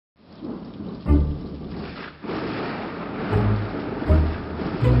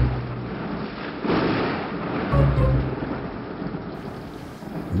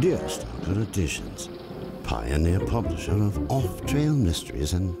Deerstalker Editions, pioneer publisher of off-trail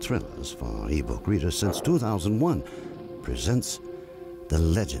mysteries and thrillers for ebook readers since 2001, presents the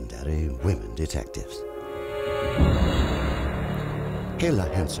legendary women detectives. Hail a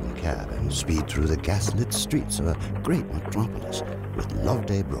hansom cab and speed through the gaslit streets of a great metropolis with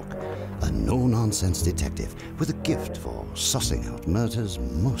Loveday Brooke, a no-nonsense detective with a gift for sussing out murders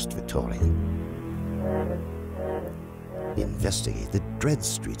most Victorian. Investigate the dread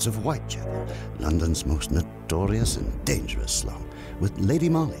streets of Whitechapel, London's most notorious and dangerous slum, with Lady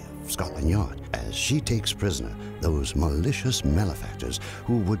Molly of Scotland Yard as she takes prisoner those malicious malefactors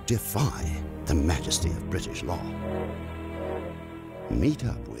who would defy the majesty of British law. Meet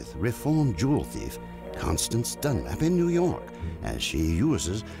up with reformed jewel thief Constance Dunlap in New York as she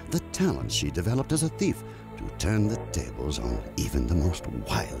uses the talent she developed as a thief to turn the tables on even the most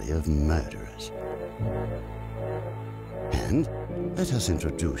wily of murderers. And let us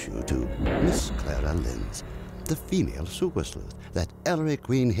introduce you to Miss Clara Linz, the female super sleuth that Ellery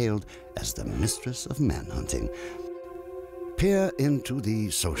Queen hailed as the mistress of manhunting. Peer into the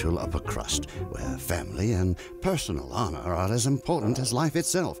social upper crust, where family and personal honor are as important as life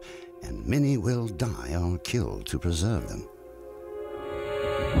itself, and many will die or killed to preserve them.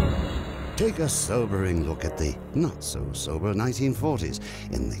 Take a sobering look at the not-so-sober 1940s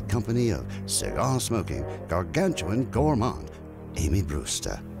in the company of cigar-smoking, gargantuan gourmand Amy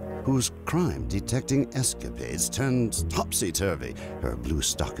Brewster, whose crime-detecting escapades turned topsy-turvy her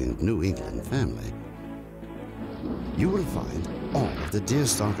blue-stockinged New England family. You will find all of the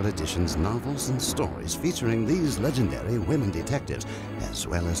Deerstalker Editions novels and stories featuring these legendary women detectives, as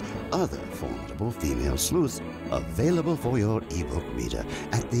well as other formidable female sleuths, available for your ebook reader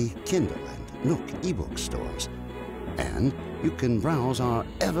at the Kindle and Nook ebook stores. And you can browse our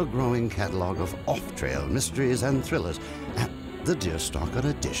ever-growing catalog of off-trail mysteries and thrillers at the Deerstalker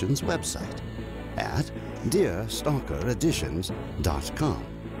Editions website at DeerstalkerEditions.com.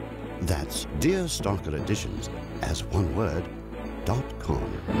 That's DeerstalkerEditions, as one word, .com.